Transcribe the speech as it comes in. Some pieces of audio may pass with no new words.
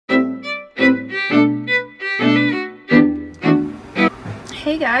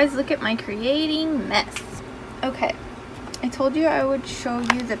Hey guys, look at my creating mess. Okay, I told you I would show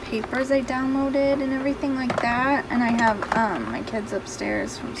you the papers I downloaded and everything like that. And I have my kids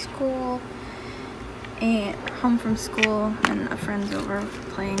upstairs from school and home from school, and a friend's over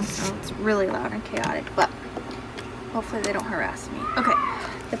playing, so it's really loud and chaotic, but hopefully they don't harass me. Okay,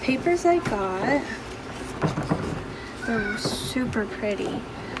 the papers I got, they're super pretty,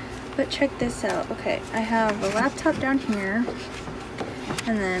 but check this out. Okay, I have a laptop down here,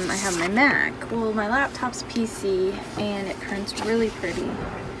 and then I have my Mac. Well, my laptop's PC and it prints really pretty,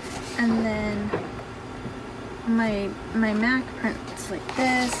 and then my Mac prints like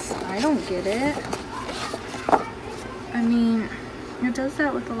this. I don't get it. I mean, it does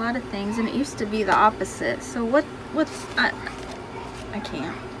that with a lot of things, and it used to be the opposite. So I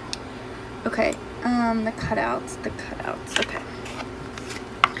can't. Okay, the cutouts, okay.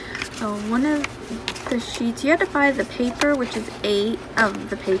 So one of the sheets, you had to buy the paper, which is 8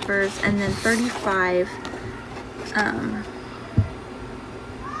 of the papers, and then 35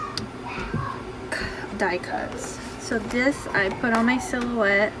 die cuts. So this I put on my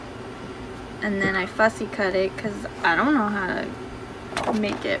silhouette, and then I fussy cut it because I don't know how to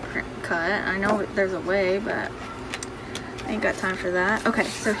make it cut. I know there's a way, but I ain't got time for that. Okay,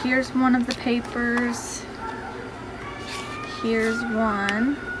 so here's one of the papers. Here's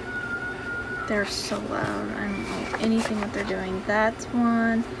one. They're so loud. I don't know anything what they're doing. That's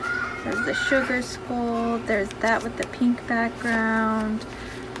one. There's the sugar skull. There's that with the pink background.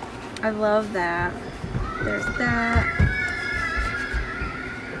 I love that. There's that.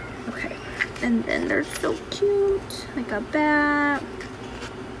 Okay. And then they're so cute. Like a bat.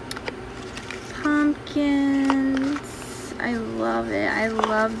 Pumpkins. I love it. I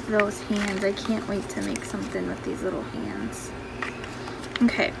love those hands. I can't wait to make something with these little hands.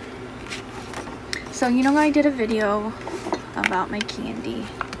 Okay. So you know I did a video about my candy.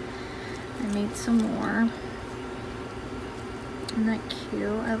 I made some more. Isn't that cute?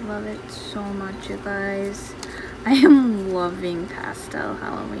 I love it so much, you guys. I am loving pastel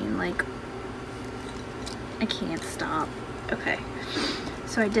Halloween. Like, I can't stop. Okay,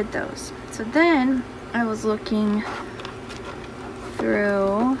 so I did those. So then I was looking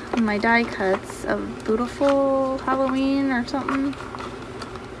through my die cuts of Beautiful Halloween or something.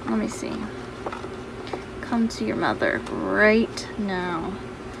 Let me see. Come to your mother right now.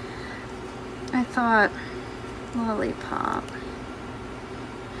 I thought lollipop.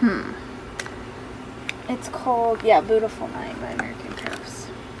 It's called, yeah, Beautiful Night by American Crafts.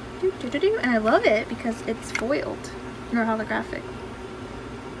 And I love it because it's foiled or holographic.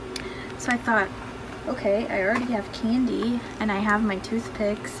 So I thought, okay, I already have candy and I have my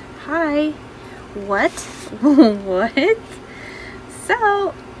toothpicks. Hi. What? What?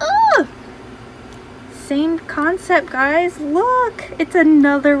 So, same concept, guys. Look, it's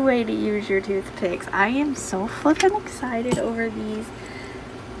another way to use your toothpicks. I am so flippin' excited over these.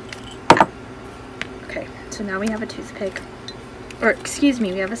 Okay, so now we have a toothpick, or excuse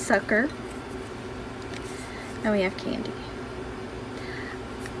me, we have a sucker. Now we have candy.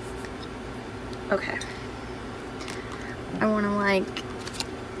 Okay, I want to like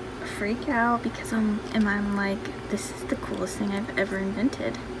freak out because I'm like, this is the coolest thing I've ever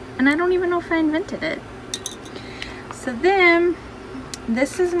invented, and I don't even know if I invented it. So then,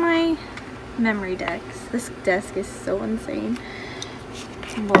 this is my memory Dex. This desk is so insane.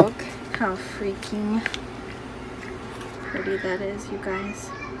 Look how freaking pretty that is, you guys.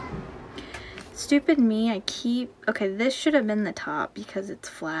 Stupid me, okay, this should have been the top because it's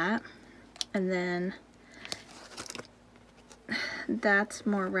flat. And then that's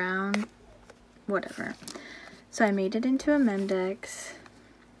more round, whatever. So I made it into a Mem Dex.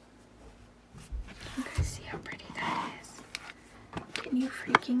 You guys see how pretty that is? Can you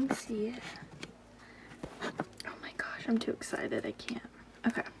freaking see it? Oh my gosh, I'm too excited. I can't.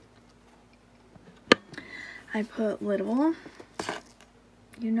 Okay. I put little,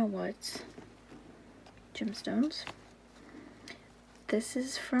 you know what, gemstones. This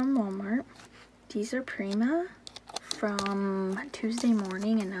is from Walmart. These are Prima from Tuesday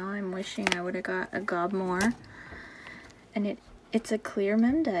morning, and now I'm wishing I would have got a gob more. And it's a clear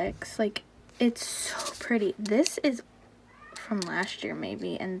Mem Dex. Like, it's so pretty. This is from last year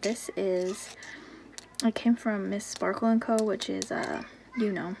maybe, and this is, it came from Miss Sparkle & Co., which is,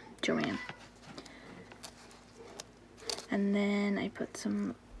 you know, Joanne. And then I put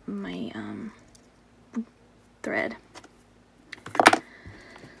some, my, thread.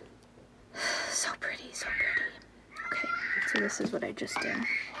 So pretty, so pretty. Okay, so this is what I just did.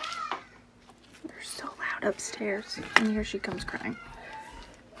 They're so loud upstairs, and here she comes crying.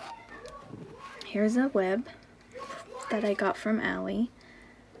 Here's a web that I got from Allie.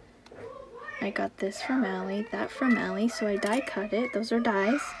 I got this from Allie, that from Allie, so I die cut it. Those are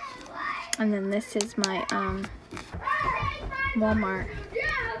dies. And then this is my Walmart.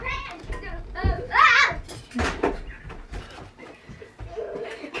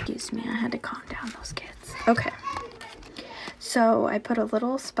 Excuse me, I had to calm down those kids. Okay. So I put a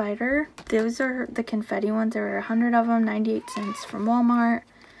little spider. Those are the confetti ones. There were 100 of them, 98 cents from Walmart.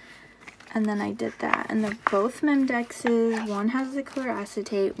 And then I did that. And they're both Mem Dexes. One has the clear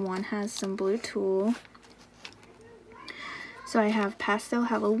acetate, one has some blue tulle. So I have Pastel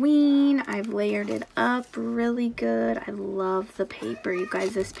Halloween. I've layered it up really good. I love the paper, you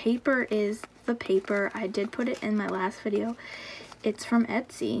guys. This paper is the paper. I did put it in my last video. It's from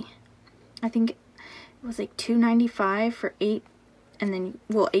Etsy. I think it was like $2.95 for 8, and then,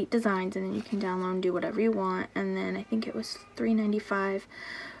 well, 8 designs, and then you can download and do whatever you want. And then I think it was $3.95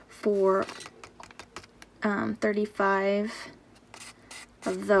 for 35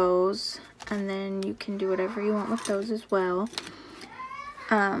 of those, and then you can do whatever you want with those as well.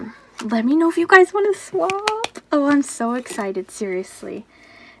 Let me know if you guys want to swap. Oh, I'm so excited, seriously.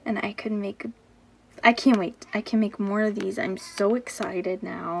 And I can't wait. I can make more of these. I'm so excited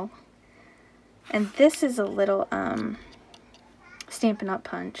now. And this is a little Stampin' Up!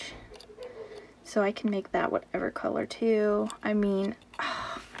 Punch, so I can make that whatever color too. I mean,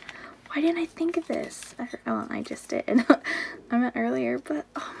 why didn't I think of this? Well, I just did. I meant earlier, but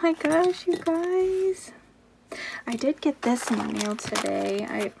oh my gosh, you guys. I did get this in the mail today.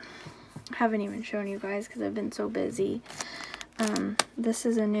 I haven't even shown you guys because I've been so busy. This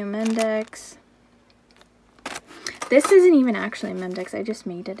is a new Mem Dex. This isn't even actually a Mem Dex. I just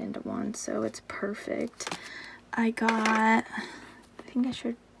made it into one, so it's perfect. I got, I think I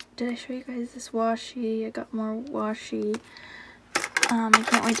should, did I show you guys this washi? I got more washi. I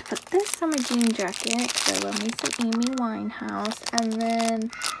can't wait to put this on my jean jacket because I love me some Amy Winehouse. And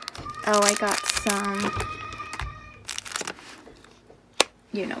then, oh, I got some,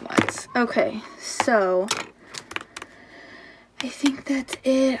 you know what. Okay, so I think that's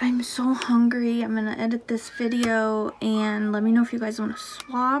it. I'm so hungry. I'm gonna edit this video and let me know if you guys want to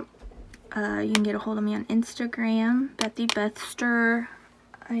swap. You can get a hold of me on Instagram, Bethy Bethster,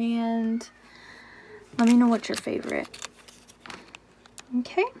 and let me know what's your favorite.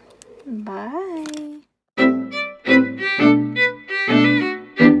 Okay, bye.